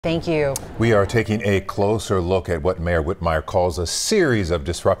Thank you. We are taking a closer look at what Mayor Whitmire calls a series of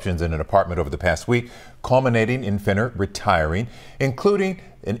disruptions in an apartment over the past week, culminating in Finner retiring, including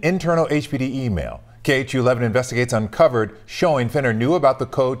an internal HPD email. KHU11 Investigates uncovered showing Finner knew about the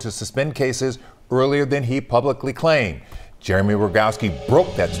code to suspend cases earlier than he publicly claimed. Jeremy Rogowski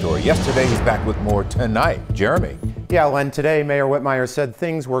broke that story yesterday. He's back with more tonight. Jeremy. Yeah, Len, today Mayor Whitmire said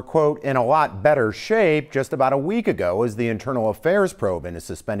things were, quote, in a lot better shape just about a week ago as the internal affairs probe into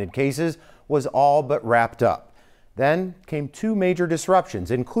suspended cases was all but wrapped up. Then came two major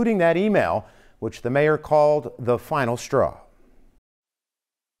disruptions, including that email, which the mayor called the final straw.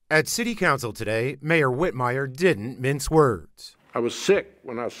 At City Council today, Mayor Whitmire didn't mince words. I was sick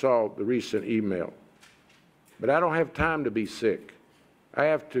when I saw the recent email, but I don't have time to be sick. I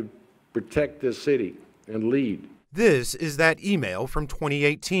have to protect this city and lead. This is that email from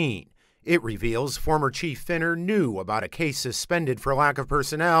 2018. It reveals former Chief Finner knew about a case suspended for lack of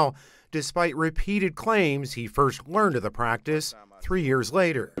personnel, despite repeated claims he first learned of the practice 3 years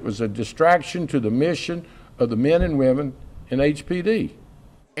later. It was a distraction to the mission of the men and women in HPD.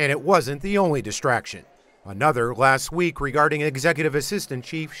 And it wasn't the only distraction. Another last week regarding Executive Assistant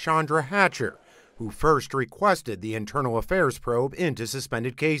Chief Chandra Hatcher, who first requested the internal affairs probe into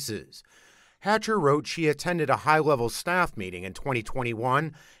suspended cases. Hatcher wrote she attended a high-level staff meeting in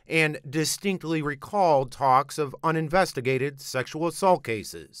 2021 and distinctly recalled talks of uninvestigated sexual assault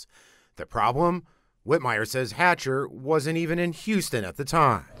cases. The problem? Whitmire says Hatcher wasn't even in Houston at the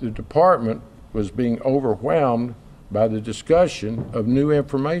time. The department was being overwhelmed by the discussion of new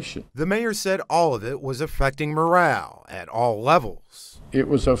information. The mayor said all of it was affecting morale at all levels. It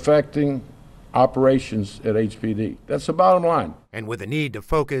was affecting operations at HPD. That's the bottom line. And with a need to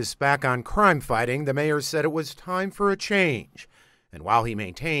focus back on crime fighting, the mayor said it was time for a change. And while he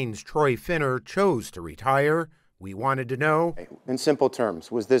maintains Troy Finner chose to retire, we wanted to know, In simple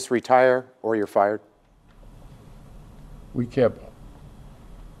terms, was this retire or you're fired? We kept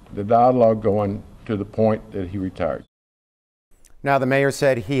the dialogue going to the point that he retired. Now, the mayor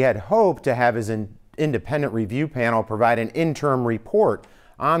said he had hoped to have his independent review panel provide an interim report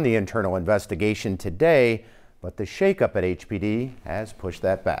on the internal investigation today, but the shakeup at HPD has pushed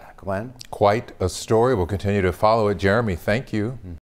that back. Len? Quite a story. We'll continue to follow it. Jeremy, thank you.